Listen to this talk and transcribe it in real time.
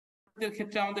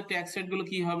ক্ষেত্রে আমাদের tax rate গুলো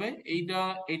কি হবে, এইটা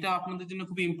এটা আপনাদের জন্য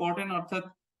খুবই ইম্পর্টেন্ট, অর্থাৎ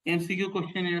এমসিকিউ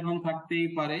কোশ্চেন এরকম থাকতেই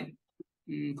পারে,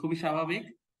 খুবই স্বাভাবিক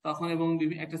তখন, এবং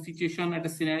একটা সিচুয়েশন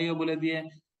একটা সিনারিও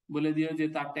বলে দিয়ে যে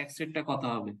তার ট্যাক্স রেটটা কত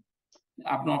হবে,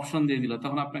 আপনার অপশন দিয়ে দিল,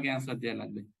 তখন আপনাকে অ্যান্সার দেওয়া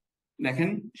লাগবে। দেখেন,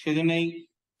 সেজন্য এই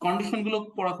কন্ডিশন গুলো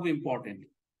পড়া খুব important.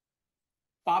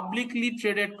 Publicly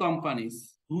traded companies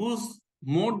whose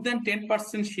more than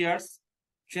 10% shares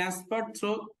transferred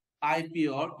through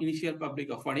IPO or initial public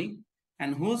offering and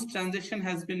whose transaction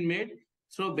has been made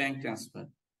through bank transfer.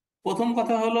 প্রথম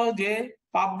কথা হলো যে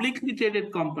পাবলিকলি ট্রেডেড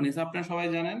কোম্পানিজ, আপনারা সবাই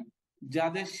জানেন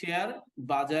যাদের শেয়ার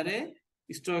বাজারে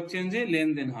স্টক এক্সচেঞ্জে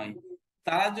লেনদেন হয়,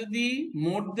 তারা যদি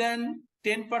মোর দ্যান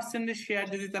 10% শেয়ার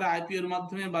যদি তারা আইপিও এর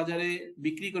মাধ্যমে বাজারে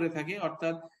বিক্রি করে থাকে,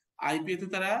 অর্থাৎ আইপিও তে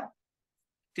তারা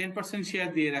 10% শেয়ার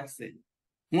দিয়ে রাখছে,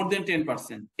 মোর দেন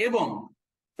 10%, এবং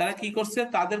তারা কি করছে,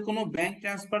 তাদের কোনো ব্যাংক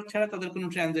ট্রান্সফার ছাড়া তাদের কোনো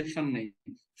ট্রানজাকশন নেই,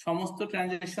 সমস্ত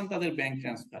ট্রানজাকশন তাদের ব্যাংক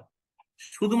ট্রান্সফার।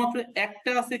 শুধুমাত্র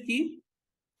একটা আছে, কি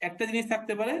একটা জিনিস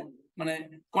থাকতে পারে, মানে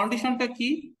কন্ডিশনটা কি,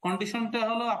 কন্ডিশনটা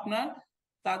হলো আপনার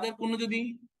তাদের যদি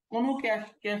কোনো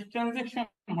ক্যাশ ট্রানজাকশন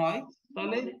হয়,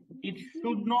 তাহলে it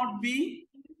should not be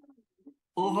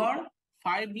over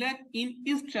 5 lakh in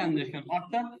each transaction,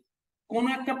 অর্থাৎ কোন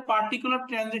একটা পার্টিকুলার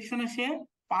ট্রানজাকশনে সে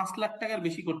 5 লাখ টাকার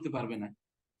বেশি করতে পারবে না,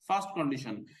 ফার্স্ট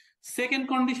কন্ডিশন। সেকেন্ড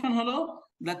কন্ডিশন হলো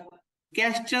the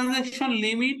cash transaction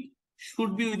limit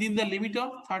should be within the limit of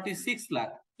 36 lakh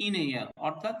in a ইয়ার,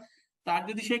 অর্থাৎ তার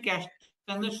যদি সে ক্যাশ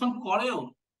ট্রানজাকশন করেও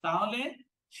তাহলে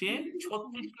সে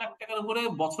 36 লাখ টাকার উপরে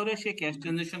বছরে সে ক্যাশ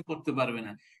ট্রানজাকশন করতে পারবে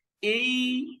না। এই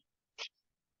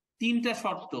তিনটা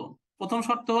শর্ত। প্রথম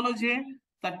শর্ত হলো যে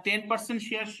তার 10%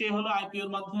 শেয়ার সে হলো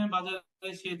আইপিওর মাধ্যমে বাজারে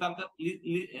সে তার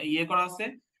ইয়ে করা আছে,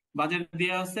 বাজারে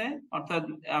দেওয়া আছে, অর্থাৎ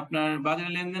আপনার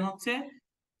বাজারে লেনদেন হচ্ছে।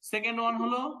 সেকেন্ড ওয়ান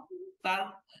হলো তার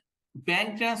ব্যাংক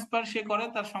ট্রান্সফার সে করে,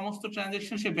 তার সমস্ত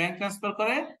ট্রানজাকশন সে ব্যাংক ট্রান্সফার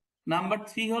করে। নাম্বার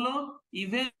 3 হলো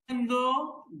even though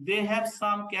they have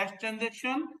some cash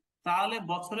transaction, তাহলে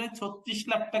বছরে 36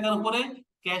 লাখ টাকার উপরে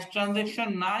ক্যাশ ট্রানজাকশন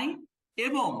নাই,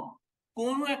 এবং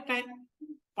কোন একটা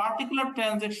পার্টিকুলার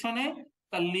ট্রানজাকশনে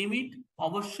তার লিমিট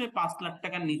অবশ্যই 5 লাখ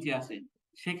টাকার নিচে আছে,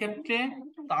 সেক্ষেত্রে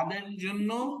তাদের জন্য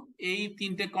এই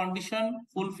তিনটে কন্ডিশন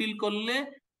ফুলফিল করলে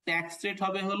ট্যাক্স রেট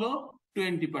হবে হলো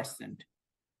 20%।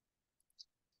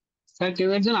 স্যার কেউ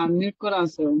একজন আনমিউট করা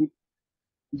আছে,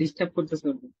 ডিস্টার্ব করতেছে।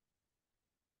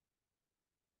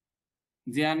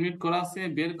 যে আনমিউট করা আছে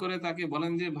বের করে তাকে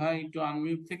বলেন যে ভাই একটু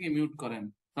আনমিউট থেকে মিউট করেন,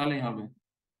 তাহলেই হবে।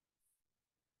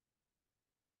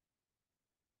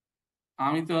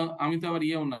 আমি তো আবার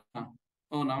ইয়েও না,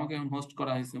 ও না, আমাকে হোস্ট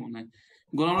করা হয়েছে মনে হয়।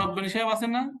 গোলাম রব্বানী সাহেব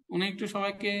আছেন না, উনি একটু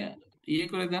সবাইকে ইয়ে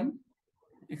করে দেন,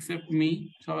 এক্সেপ্ট মি,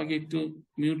 সবাইকে একটু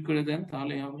মিউট করে দেন,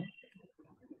 তাহলেই হবে।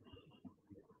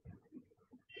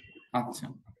 আচ্ছা,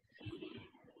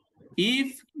 ইফ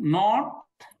নট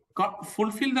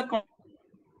ফুলফিল দ্য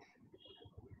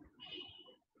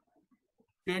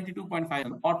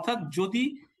 22.5, অর্থাৎ যদি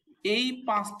এই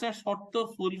 5টা শর্ত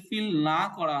ফুলফিল না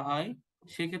করা হয়,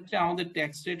 সেক্ষেত্রে আমাদের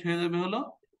ট্যাক্স রেট হয়ে যাবে হলো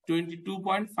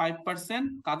 22.5%।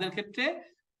 কাদের ক্ষেত্রে?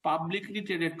 পাবলিকলি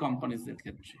ট্রেডেড কোম্পানিজের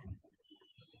ক্ষেত্রে।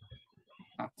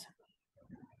 আচ্ছা,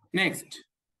 নেক্সট।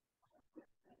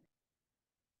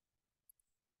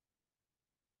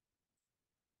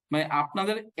 মানে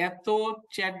আপনাদের এত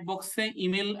চ্যাট বক্সে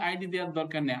ইমেল আইডি দেওয়ার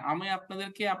দরকার নেই, আমি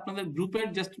আপনাদেরকে আপনাদের গ্রুপের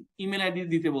জাস্ট ইমেল আইডি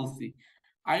দিতে বলছি।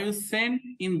 I will send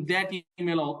in that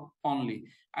email only.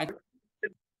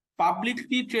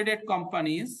 Publicly traded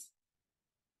companies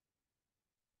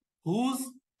whose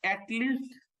at least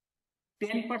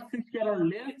 10% share or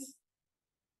less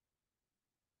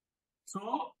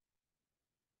through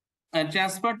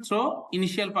transferred through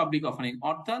initial public offering,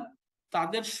 অর্থাৎ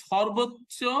তাদের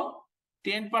সর্বোচ্চ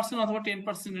 10% অথবা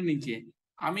 10% এর নিচে।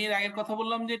 আমি এর আগের কথা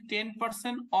বললাম যে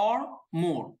 10% or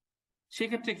more,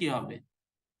 সেক্ষেত্রে কি হবে?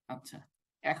 আচ্ছা,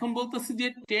 এখন বলতেছি যে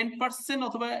 10%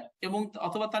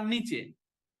 অথবা তার নিচে,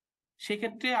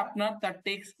 সেক্ষেত্রে আপনার তার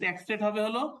ট্যাক্স রেট হবে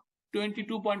হলো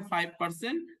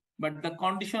 22.5%, but the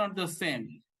condition are the same.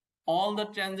 All the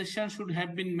transactions should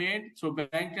have been made through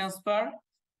bank transfer.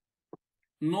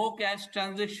 No cash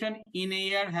transaction in a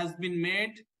year has been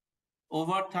made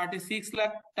over 36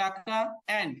 lakh taka,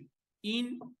 and in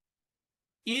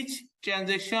each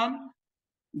transaction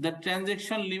the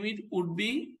transaction limit would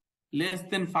be less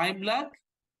than 5 lakh.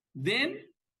 Then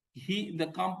the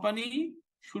company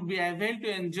should be able to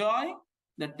enjoy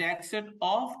the tax rate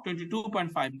of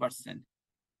 22.5%.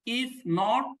 If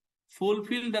not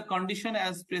fulfill the condition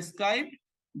as prescribed,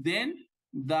 then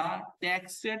the tax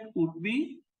rate would be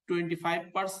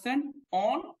 25%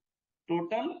 on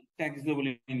total taxable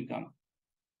income.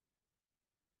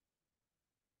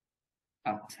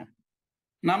 আচ্ছা,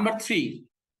 number 3,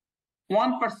 one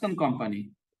person company.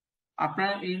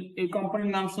 আপনার এই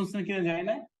কোম্পানির নাম শুনছেন কিনা জানি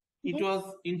না। ইট ওয়াজ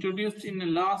introduced in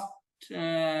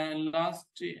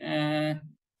last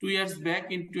 2 years back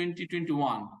in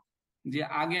 2021। যে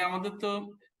আগে আমাদের তো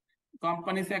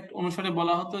কোম্পানিজ অ্যাক্ট অনুসারে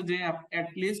বলা হতো যে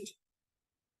অ্যাটলিস্ট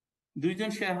 2জন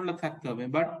শেয়ার হোল্ডার থাকতে হবে,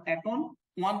 বাট এখন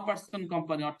ওয়ান পার্সন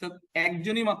কোম্পানি, অর্থাৎ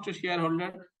একজনই মাত্র শেয়ার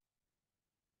হোল্ডার,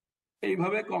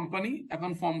 এইভাবে কোম্পানি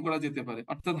এখন ফর্ম করা যেতে পারে।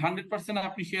 অর্থাৎ 100%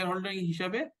 আপনি শেয়ার হোল্ডার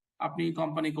হিসাবে আপনি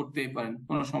কোম্পানি করতেই পারেন,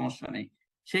 কোনো সমস্যা নেই।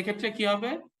 সেক্ষেত্রে কি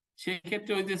হবে,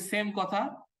 সেক্ষেত্রে ওই যে সেম কথা,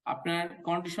 আপনার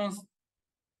কন্ডিশনস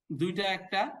দুইটা,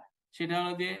 একটা সেটা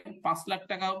হলো যে 5 লাখ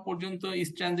টাকা পর্যন্ত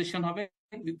ট্রানজেকশন হবে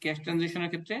ক্যাশ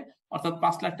ট্রানজেকশনের ক্ষেত্রে, অর্থাৎ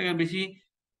 5 লাখ টাকার বেশি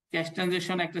ক্যাশ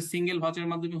ট্রানজেকশন একটা সিঙ্গেল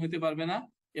ভাউচারের মাধ্যমে হতে পারবে না।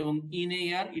 এবং in a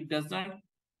year it does not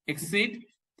exceed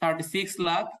 36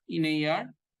 lakh in a ইয়ার,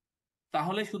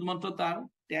 তাহলে শুধুমাত্র তার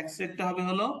ট্যাক্স রেটটা হবে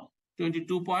হলো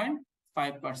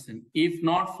 22.5%। If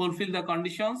not fulfil the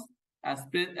conditions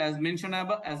as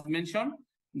mentioned,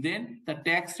 then the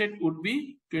tax rate would be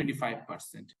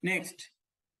 25%. Next,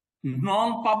 non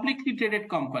publicly traded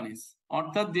companies,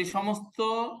 অর্থাৎ যে সমস্ত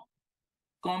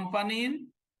কোম্পানির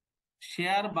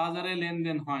শেয়ার বাজারে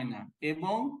লেনদেন হয় না,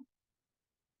 এবং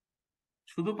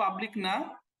শুধু পাবলিক না,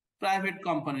 প্রাইভেট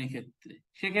কোম্পানির ক্ষেত্রে,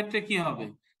 সেক্ষেত্রে কি হবে,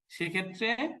 সেক্ষেত্রে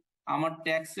আমার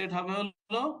ট্যাক্স রেট হবে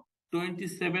হলো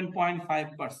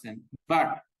 27.5%। বাট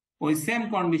ওই সেম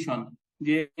কন্ডিশন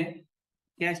যে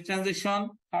ক্যাশ ট্রানজেকশন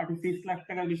 36 লাখ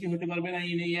টাকার বেশি হতে পারবে না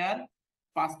ইন ইয়ার,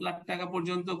 5 লাখ টাকা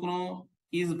পর্যন্ত কোনো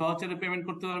ইজ ভাউচারে পেমেন্ট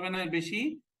করতে পারবে না বেশি,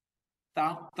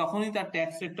 তখনই তার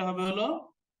ট্যাক্স রেটটা হবে হলো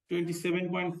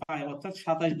 27.5, অর্থাৎ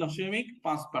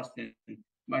 27.5%।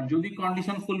 বাট যদি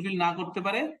কন্ডিশন ফুলফিল না করতে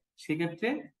পারে, সেক্ষেত্রে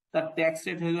তার ট্যাক্স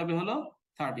রেট হয়ে যাবে হলো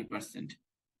 30%।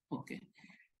 ওকে।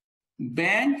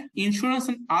 Bank, insurance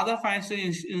and other financial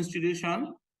institution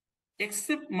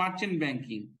except merchant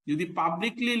banking, যদি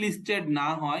পাবলিকলি লিস্টেড না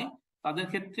হয়, তাদের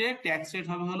ক্ষেত্রে ট্যাক্স রেট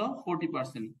হবে হলো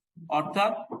 40%।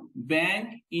 অর্থাৎ ব্যাংক,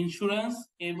 ইন্স্যুরেন্স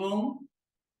এবং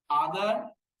আদার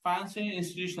financial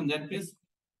institution, that means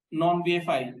non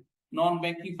BFI, non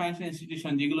banking financial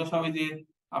institution, যেগুলো সবাই যে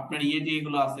আপনার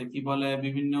এগুলো আছে, কি বলে,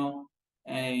 বিভিন্ন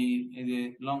এই যে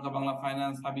লঙ্কা বাংলা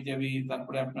ফাইন্যান্স, হাবিজাবি,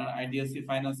 তারপরে আপনার আইডিএলসি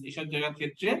ফাইন্যান্স, এসব জায়গার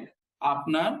ক্ষেত্রে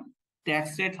আপনার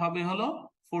ট্যাক্স রেট হবে হলো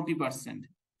 40%,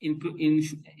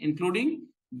 including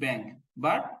bank.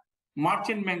 But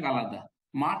merchant bank আলাদা।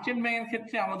 মার্চেন্ট ব্যাংকের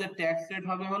ক্ষেত্রে আমাদের ট্যাক্স রেট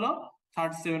হবে হলো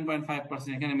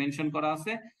 37.5%, এখানে মেনশন করা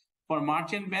আছে। For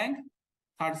merchant bank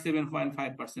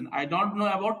 37.5%. I don't know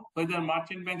about whether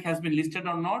merchant bank has been listed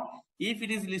or not. If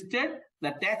it is listed,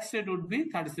 the tax rate would be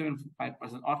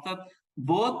 37.5%. অর্থাৎ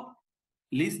both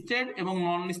listed এবং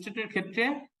নন লিস্টেড এর ক্ষেত্রে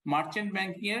মার্চেন্ট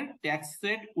ব্যাংকিং এর ট্যাক্স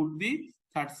রেট would be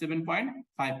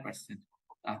 37.5%.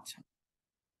 আচ্ছা।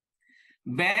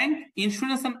 Bank,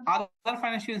 insurance and other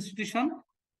financial institution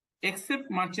except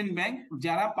merchant bank,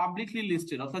 যারা publicly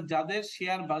listed, অর্থাৎ যাদের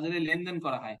share বাজারে লেনদেন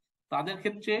করা হয়, তাদের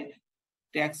ক্ষেত্রে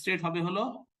ট্যাক্স রেট হবে হলো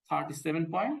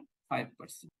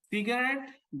 37.5%. Cigarette,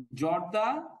 জর্দা,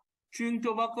 chewing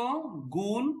tobacco,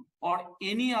 gul or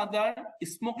any other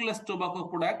smokeless tobacco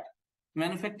product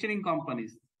manufacturing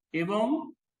companies, এবং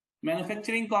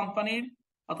ম্যানুফ্যাকচারিং কোম্পানির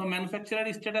অথবা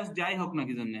ম্যানুফ্যাকচারার স্ট্যাটাস যাই হোক না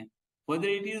কি জন্য, whether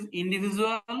it is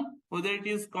individual, whether it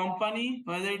is company,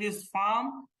 whether it is firm,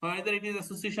 whether it is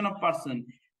association of person,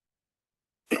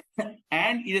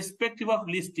 and irrespective of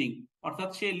listing, অর্থাৎ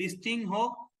সে listing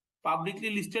হোক, পাবলিকলি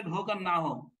লিস্টেড হোক আর না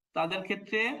হোক, তাদের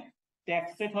ক্ষেত্রে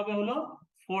ট্যাক্স রেট হবে হলো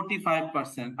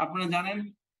 45%। আপনারা জানেন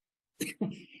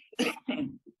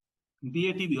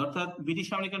বিএটিবি অর্থাৎ ব্রিটিশ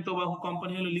আমেরিকান টোবাকো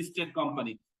কোম্পানি হলো লিস্টেড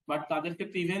কোম্পানি, বাট তাদের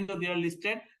ক্ষেত্রে ইভেন দো দে আর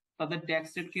লিস্টেড, তাদের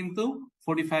ট্যাক্স রেট কিন্তু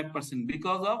 45%,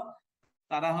 বিকজ অফ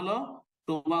তারা হলো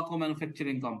টোবাকো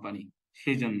ম্যানুফ্যাকচারিং কোম্পানি।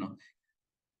 সেই জন্য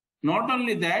not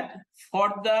only that, for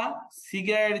the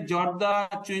cigarette, jorda,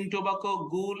 chewing tobacco,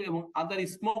 gul এবং আদার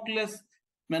স্মোকলেস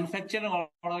ম্যানুফ্যাকচারিং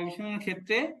অর্গানাইজেশনের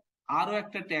ক্ষেত্রে আরো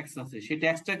একটা ট্যাক্স আছে। সেই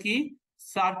ট্যাক্সটা কি?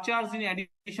 Surcharge in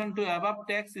addition to above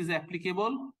tax is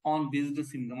applicable on business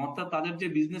income, অর্থাৎ তাদের যে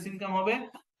বিজনেস ইনকাম হবে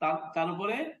তার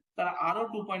উপরে তারা আরো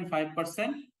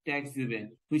 2.5% ট্যাক্স দিবে,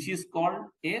 which is called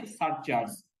a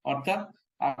surcharge. অর্থাৎ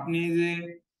আপনি যে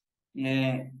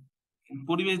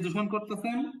পরিবেশ দূষণ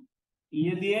করতেছেন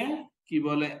দিয়ে, কি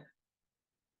বলে,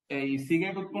 এই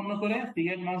সিগারেট উৎপন্ন করে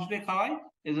সিগারেট মানুষকে খাওয়ায়,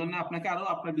 এজন্য আপনাকে আরো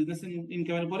আপনার বিজনেস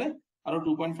ইনকামের উপরে আরো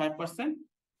 2.5%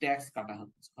 ট্যাক্স কাটা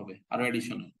হবে আরো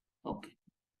additional. Okay.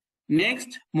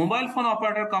 Next, mobile phone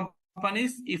operator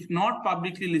companies if not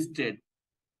publicly listed,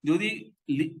 যদি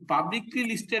পাবলিকলি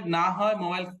লিস্টেড না হয়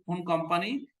মোবাইল ফোন কোম্পানি,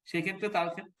 সেক্ষেত্রে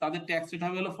তাদের ট্যাক্স রেট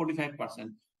হবে হলো 45%।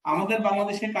 আমাদের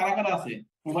বাংলাদেশে কারা কারা আছে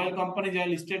মোবাইল কোম্পানি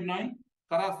যারা লিস্টেড নয়?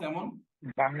 কারা আছে এমন?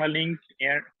 বাংলালিংক,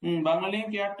 বাংলালিংক,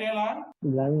 এয়ারটেল আর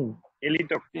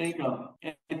এলিটক। টেলিটক,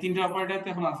 এই তিনটে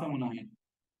অপারেটর এখন আছে মনে হয়।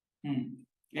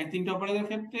 এই তিনটে অপারেটরের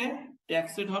ক্ষেত্রে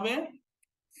ট্যাক্স রেট হবে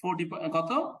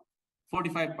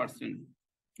 45%।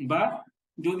 বা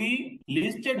যদি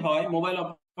লিস্টেড হয় মোবাইল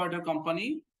অপারেটর কোম্পানি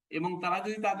এবং তারা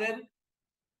যদি তাদের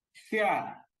শেয়ার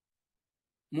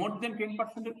মোর দেন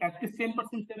 10%, অ্যাটলিস্ট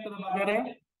 10% শেয়ার তাদের বাজারে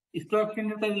স্টক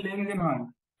এক্সচেঞ্জে তাদের লেনদেন হয়,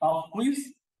 of which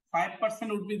 5%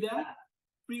 would be the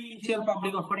pre-initial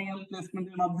public offering and placement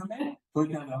এর মাধ্যমে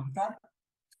হইতে হবে। অর্থাৎ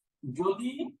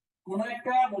যদি কোনো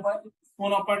একটা মোবাইল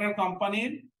ফোন অপারেটর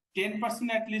কোম্পানির 10%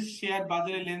 অ্যাটলিস্ট শেয়ার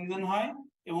বাজারে লেনদেন হয়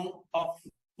এবং of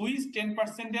which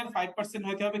 10% এর 5%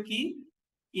 হইতে হবে কি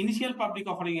ইনিশিয়াল পাবলিক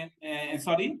অফারিং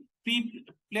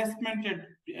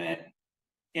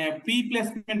প্রি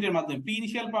প্লেসমেন্টের মাধ্যমে, প্রি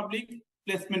ইনিশিয়াল পাবলিক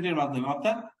প্লেসমেন্টের মাধ্যমে,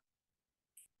 অর্থাৎ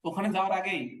ওখানে যাওয়ার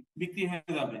আগেই বিক্রি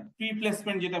হয়ে যাবে, প্রি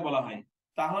প্লেসমেন্ট যেটা বলা হয়,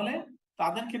 তাহলে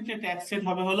তাদের ক্ষেত্রে ট্যাক্স রেট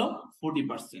হবে হলো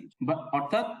 40%।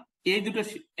 অর্থাৎ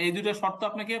এই দুটো শর্ত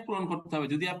আপনাকে পূরণ করতে হবে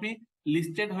যদি আপনি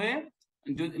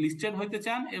লিস্টেড হইতে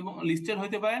চান এবং লিস্টেড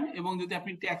হইতে পারেন, এবং যদি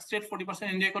আপনি ট্যাক্স রেট 40%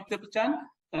 এনজয় করতে চান,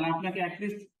 তাহলে আপনাকে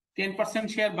অ্যাটলিস্ট 10%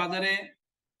 শেয়ার বাজারে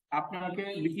আপনাকে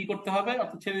বিক্রি করতে হবে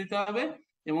অর্থাৎ ছেড়ে দিতে হবে,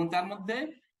 এবং তার মধ্যে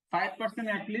 5%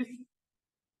 at least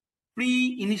pre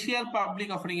initial public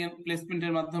offering এর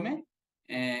প্লেসমেন্টের মাধ্যমে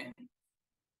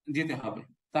যেতে হবে।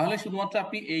 তাহলে শুধুমাত্র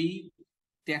আপনি এই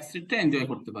ট্যাক্স রেটটা এনজয়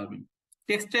করতে পারবেন।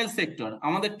 টেক্সটাইল সেক্টর,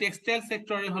 আমাদের টেক্সটাইল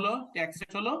সেক্টরে হলো ট্যাক্স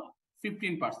রেট হলো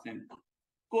 15%।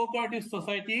 Cooperative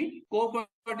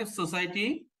society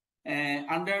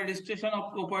under registration of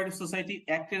cooperative society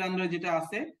অ্যাক্টের আন্ডারে যেটা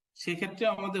আছে সেক্ষেত্রে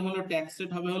আমাদের হলো ট্যাক্স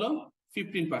রেট হবে হলো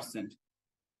 15%।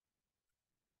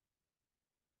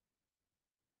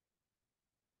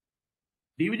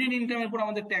 ডিভিডেন্ড ইনকামের উপর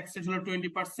আমাদের ট্যাক্স রেট হলো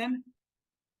 20%।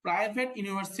 Private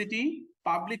university,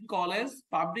 public college,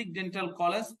 public dental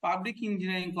college, public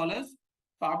engineering college,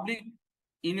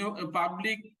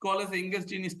 public college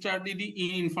engaged in study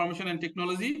in information and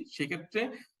technology, সেক্ষেত্রে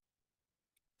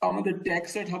আমাদের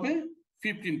ট্যাক্স রেট হবে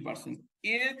 15%।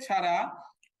 এছাড়া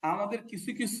আমাদের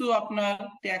কিছু আপনার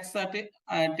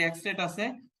ট্যাক্স রেট আছে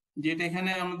যেটা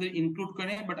এখানে আমাদের ইনক্লুড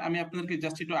করে, বাট আমি আপনাদেরকে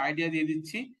জাস্ট একটু আইডিয়া দিয়ে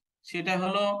দিচ্ছি। সেটা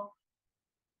হলো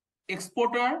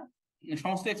এক্সপোর্টার,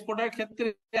 সমস্ত এক্সপোর্টার ক্ষেত্রে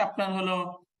আপনার হলো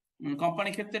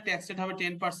কোম্পানির ক্ষেত্রে ট্যাক্স রেট হবে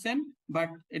 10%, বাট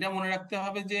এটা মনে রাখতে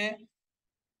হবে যে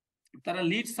তারা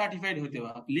লিড সার্টিফাইড হতে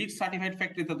হবে, লিড সার্টিফাইড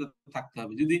ফ্যাক্টরি তাদের থাকতে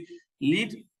হবে। যদি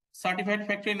লিড সার্টিফাইড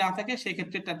ফ্যাক্টরি না থাকে সেই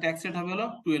ক্ষেত্রে তার ট্যাক্স রেট হবে হলো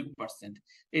 12%।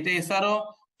 এটা এসআরও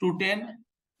 210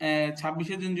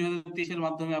 26 জুন 2023 এর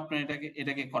মাধ্যমে আপনার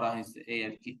এটাকে করা হয়েছে, এই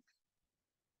আর কি।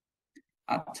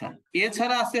 আচ্ছা,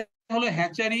 এছাড়া আছে হলো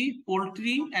হ্যাচারি,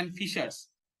 পোল্ট্রি এন্ড ফিশার্স,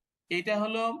 এটা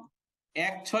হলো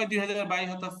 1/6/2022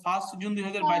 অর্থাৎ 1 জুন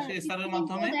 2022 এসআর এর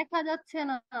মাধ্যমে। দেখা যাচ্ছে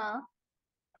না।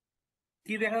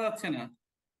 কি দেখা যাচ্ছে না?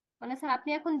 মানে স্যার আপনি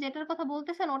এখন যেটার কথা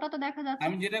বলতেছেন ওটা তো দেখা যাচ্ছে।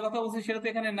 আমি যেটা কথা বলছি সেটা তো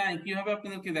এখানে নাই, কিভাবে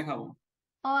আপনাদেরকে দেখাবো?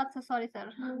 ও আচ্ছা, সরি স্যার।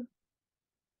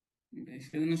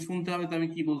 সেজন্য শুনতে হবে তো আমি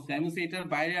কি বলছি। আমি বলছি এটার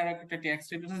বাইরে আর একটা ট্যাক্স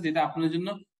রেট আছে যেটা আপনার জন্য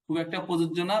খুব একটা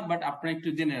প্রযোজ্য না, বাট আপনারা একটু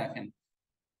জেনে রাখেন।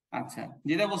 আচ্ছা,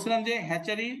 যেটা বলছিলাম যে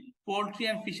হ্যাচারি, পোল্ট্রি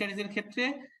এন্ড ফিশারিজ এর ক্ষেত্রে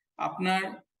আপনার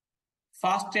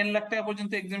ফার্স্ট 10 লাখ টাকা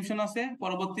পর্যন্ত এক্সেমশন আছে,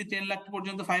 পরবর্তী 10 লাখ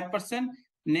পর্যন্ত 5%,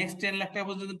 নেক্সট 10 লাখ টাকা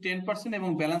পর্যন্ত 10%, এবং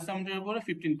ব্যালেন্স অ্যামাউন্টের উপরে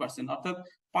 15%, অর্থাৎ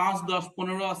 5, 10,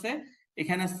 15 আছে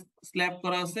এখানে স্ল্যাব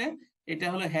করা আছে। এটা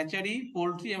হলো হ্যাচারি,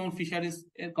 পোল্ট্রি এবং ফিশারিজ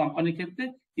এর কোম্পানির ক্ষেত্রে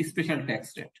স্পেশাল ট্যাক্স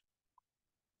রেট।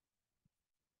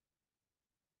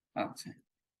 আচ্ছা,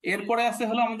 এরপরে আছে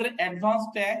হলো আমাদের advance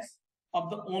tax of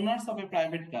the owners of A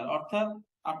private car, অর্থাৎ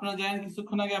আপনারা জানেন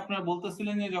কিছুক্ষণ আগে আপনারা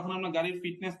বলতেছিলেন যে যখন আমরা গাড়ির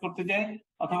ফিটনেস করতে যাই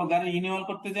অথবা গাড়ি রিনিউয়াল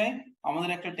করতে যাই আমাদের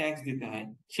একটা ট্যাক্স দিতে হয়।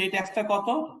 সেই ট্যাক্সটা কত?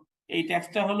 এই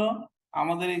ট্যাক্সটা হলো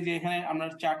আমাদের এই যে এখানে আমরা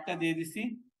চার্টটা দিয়ে দিছি,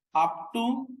 up to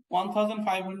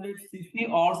 1500 CC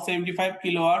or 75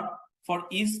 kilowatt for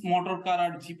each motor car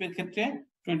আর জিপের ক্ষেত্রে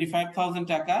 25,000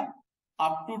 টাকা,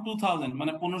 আপ টু 2000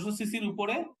 মানে 1500 সিসির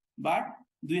উপরে, বাট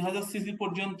 2000 সিসি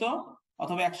পর্যন্ত,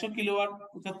 অথবা 100 কিলোওয়াট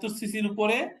 75 সিসির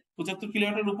উপরে, 75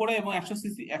 কিলোওয়াটের উপরে এবং 100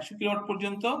 সিসি 100 কিলোওয়াট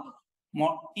পর্যন্ত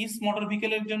ইস মোটর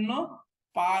ভেহিকেলের জন্য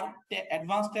পার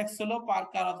অ্যাডভান্স ট্যাক্স হলো পার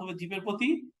কার অথবা জিপের প্রতি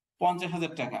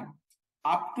 50,000 টাকা।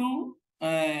 Up to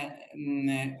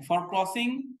for crossing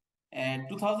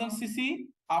 2000 CC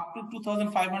up to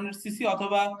 2500 CC,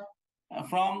 অথবা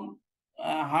ফ্রম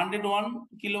 101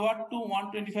 কিলোওয়াট টু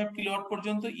 125 কিলোওয়াট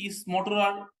পর্যন্ত ইস মোটর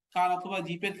আর কার অথবা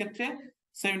জিপের ক্ষেত্রে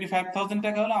 75,000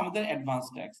 টাকা হলো আমাদের advance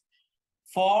tax.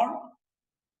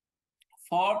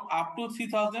 for up to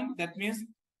 3,000, that means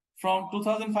from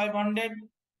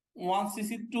 2,501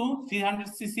 cc to 300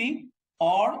 cc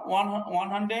or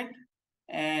 100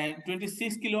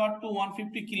 26 kilowatt two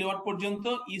 150 kilowatt পর্যন্ত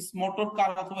ইস মোটর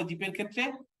কার অথবা জিপের ক্ষেত্রে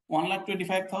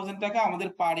 1,25,000 টাকা আমাদের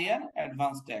পার ইয়ার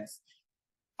অ্যাডভান্স ট্যাক্স।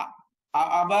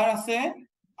 আবার আছে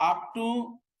up to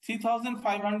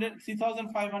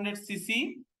 3,500 CC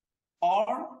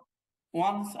or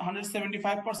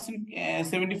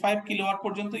 75 kilowatt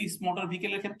পর্যন্ত ইস মোটর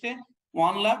ভেহিকেলের ক্ষেত্রে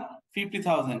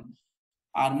 1,50,000,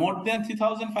 আর মোর দেন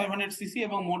 3,500 সিসি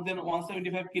এবং মোর দেন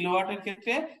 175 কিলোওয়াটের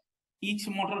ক্ষেত্রে ইচ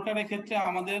মোটর কারের ক্ষেত্রে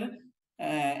আমাদের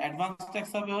অ্যাডভান্স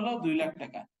ট্যাক্স হবে হলো 2 লাখ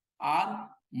টাকা। আর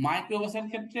মাইক্রোবাসের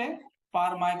ক্ষেত্রে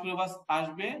পার মাইক্রোবাস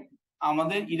আসবে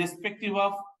আমাদের ইরেসপেক্টিভ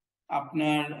অফ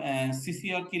আপনার সিসি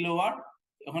আর কিলোওয়াট,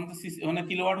 ওখানে তো সিসি, ওখানে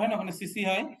কিলোওয়াট হয় না, ওখানে সিসি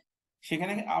হয়,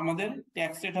 সেখানে আমাদের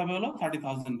ট্যাক্স রেট হবে হলো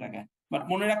 30,000 টাকা। বাট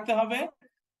মনে রাখতে হবে,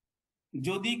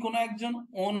 যদি কোনো একজন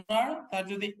ওনার তার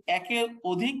যদি একের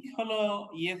অধিক হলো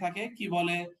ইয়ে থাকে, কি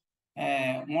বলে,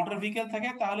 মোটর ভেহিকেল থাকে,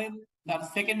 তাহলে তার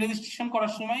সেকেন্ড রেজিস্ট্রেশন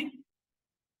করার সময়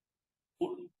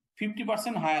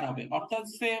 50% হায়ার হবে। অর্থাৎ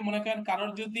সে মনে করেন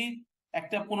কারোর যদি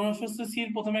একটা 1500 সিসির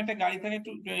প্রথমে একটা গাড়ি থাকে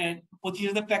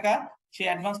 25,000 টাকা, সে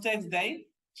অ্যাডভান্স ট্যাক্স দেয়,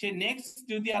 সে নেক্সট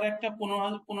যদি আর একটা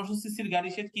 1500 সিসির গাড়ি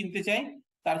সে কিনতে চায়,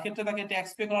 তার ক্ষেত্রে তাকে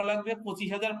ট্যাক্স পে করা লাগবে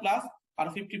 25,000 প্লাস আর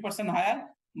 50% হায়ার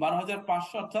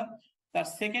 12,500। অর্থাৎ তার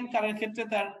সেকেন্ড কারের ক্ষেত্রে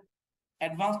তার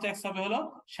অ্যাডভান্স ট্যাক্স হবে হলো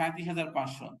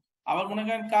 37,500। আবার মনে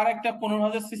করেন কার একটা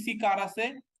 15,000 সিসি কার আছে,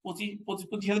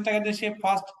 25,000 টাকা দিয়ে সে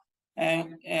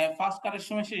ফার্স্ট কারের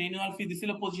সময় সে রিনিউয়াল ফি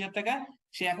দিছিল 25,000 টাকা,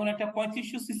 সে এখন একটা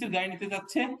 3500 সিসির গাড়ি নিতে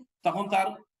যাচ্ছে, তখন তার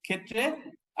ক্ষেত্রে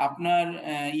আপনার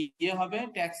ইয়ে হবে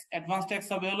ট্যাক্স, অ্যাডভান্স ট্যাক্স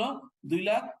হবে হলো 2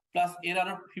 লাখ প্লাস এর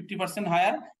আরো 50%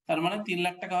 হায়ার, তার মানে 3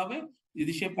 লাখ টাকা হবে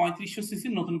যদি সে 3500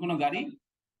 সিসির নতুন কোনো গাড়ি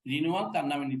রিনিউয়াল তার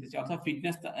নামে নিতে চায়, অথবা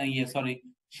ফিটনেস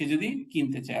সে যদি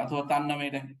কিনতে চায় অথবা তার নামে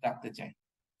এটা রাখতে চায়।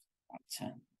 আচ্ছা,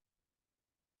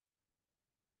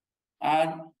 আর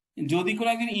যদি কোনো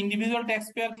একজন ইন্ডিভিজুয়াল ট্যাক্স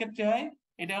পেয়ার ক্ষেত্রে হয়,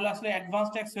 এটা হলো আসলে অ্যাডভান্স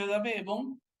ট্যাক্স হয়ে যাবে এবং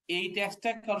এই ট্যাক্সটা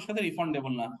কারোর সাথে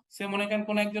রিফান্ডেবল না। সে মনে করেন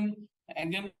কোন একজন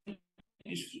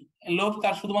লোক,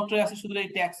 তার শুধুমাত্র আছে শুধু এই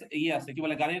ট্যাক্স ইয়ে আছে, কি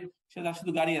বলে, গাড়ির, সে তার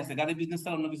শুধু গাড়ি আছে, গাড়ির বিজনেস,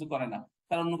 তার অন্য কিছু করে না,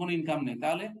 তার অন্য কোনো ইনকাম নেই,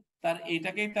 তাহলে তার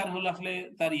এইটাকেই তার হলো আসলে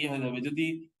তার ইয়ে হয়ে যাবে। যদি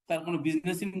তার কোনো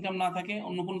বিজনেস ইনকাম না থাকে,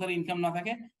 অন্য কোনো তার ইনকাম না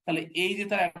থাকে, তাহলে এই যে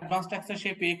তার অ্যাডভান্স ট্যাক্সটা সে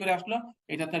পে করে আসলো,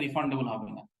 এটা তার রিফান্ডেবল হবে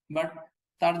না। বাট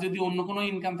তার যদি অন্য কোনো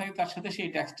ইনকাম থাকে, তার সাথে সেই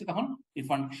ট্যাক্সটা তখন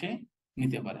রিফান্ড সে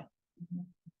নিতে পারে।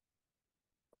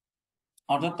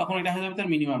 অর্থাৎ তখন এটা হয়ে যাবে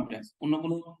তার মিনিমাম ট্যাক্স, অন্য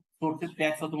কোনো সোর্সের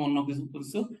ট্যাক্স অথবা অন্য কিছু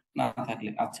কিছু না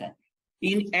থাকলে। আচ্ছা,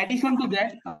 ইন অ্যাডিশন টু দ্যাট,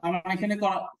 আমার এখানে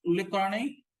উল্লেখ করা নেই,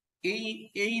 এই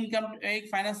এই ইনকাম, এই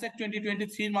ফাইন্যান্স অ্যাক্ট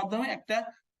 2023 এর মাধ্যমে একটা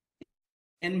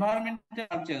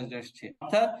এনভায়রনমেন্টাল চার্জ আসছে।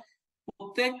 অর্থাৎ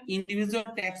প্রত্যেক ইন্ডিভিজুয়াল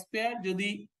ট্যাক্স পেয়ার যদি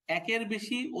একের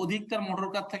বেশি অধিক তার মোটর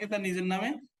কার থাকে তার নিজের নামে,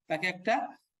 তাকে একটা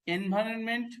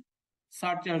এনভায়রনমেন্ট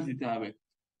সারচার্জ দিতে হবে।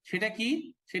 সেটা কি,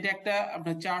 সেটা একটা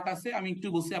আপনার চার্ট আছে, আমি একটু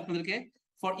বলছি আপনাদেরকে।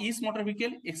 For each motor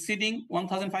vehicle exceeding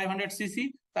 1,500 CC,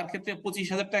 তার ক্ষেত্রে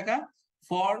 25,000 টাকা।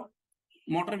 For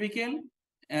motor vehicle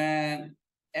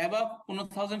above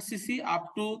 15,000 CC up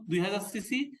to 2,000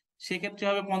 CC, সেক্ষেত্রে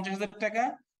হবে 50,000 টাকা।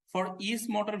 For each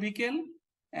motor vehicle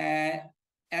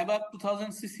above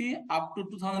 2,000 cc up to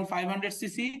 2,500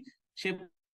 cc, সে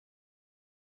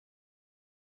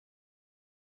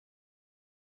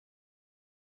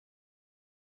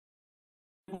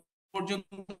পর্যন্ত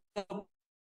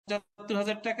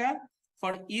 75,000 টাকা।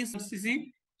 ফর ইচ সিসি,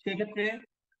 সেক্ষেত্রে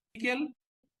vehicle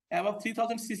above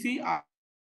 3,000 CC up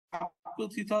to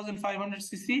 3,500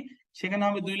 CC, সেখানে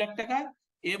হবে 2 লাখ টাকা।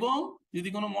 এবং যদি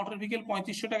কোনো মোটর ভেহিকেল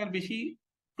 3500 টাকার বেশি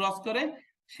ক্রস করে,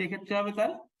 সেক্ষেত্রে হবে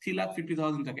তার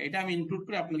 3,50,000 টাকা। এটা আমি ইনক্লুড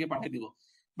করে আপনাকে পাঠিয়ে দিব।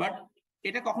 বাট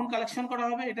এটা কখন কালেকশন করা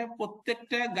হবে, এটা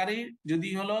প্রত্যেকটা গাড়ির যদি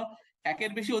হলো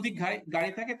একের বেশি অধিক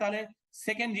গাড়ি থাকে, তাহলে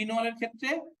সেকেন্ড রিনিউয়ালের ক্ষেত্রে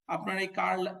আপনার এই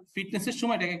কার ফিটনেসের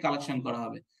সময় এটাকে কালেকশন করা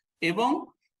হবে। এবং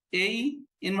এই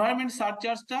এনভায়রনমেন্ট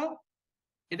সারচার্জটা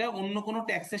এটা অন্য কোনো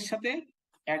ট্যাক্সের সাথে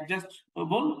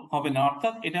অ্যাডজাস্টেবল হবে না।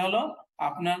 অর্থাৎ এটা হলো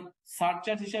আপনার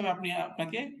সারচার্জ হিসেবে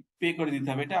আপনাকে পে করে দিতে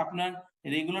হবে। এটা আপনার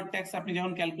রেগুলার ট্যাক্স আপনি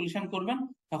যখন ক্যালকুলেশন করবেন,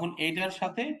 তখন এইটার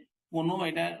সাথে কোনো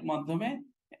এটার মাধ্যমে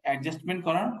অ্যাডজাস্টমেন্ট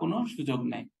করার কোনো সুযোগ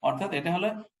নাই। অর্থাৎ এটা হলো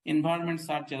এনভায়রনমেন্ট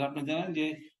সারচার্জ। আপনি জানেন যে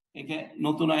একে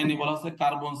নতুন আইনে বলা হচ্ছে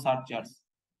কার্বন সারচার্জ,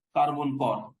 কার্বন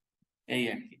কর, এই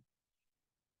আর কি।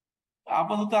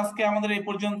 আপাতত আজকে আমাদের এই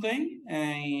পর্যন্তই।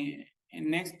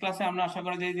 নেক্সট ক্লাসে আমরা আশা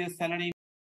করা যায় যে স্যালারি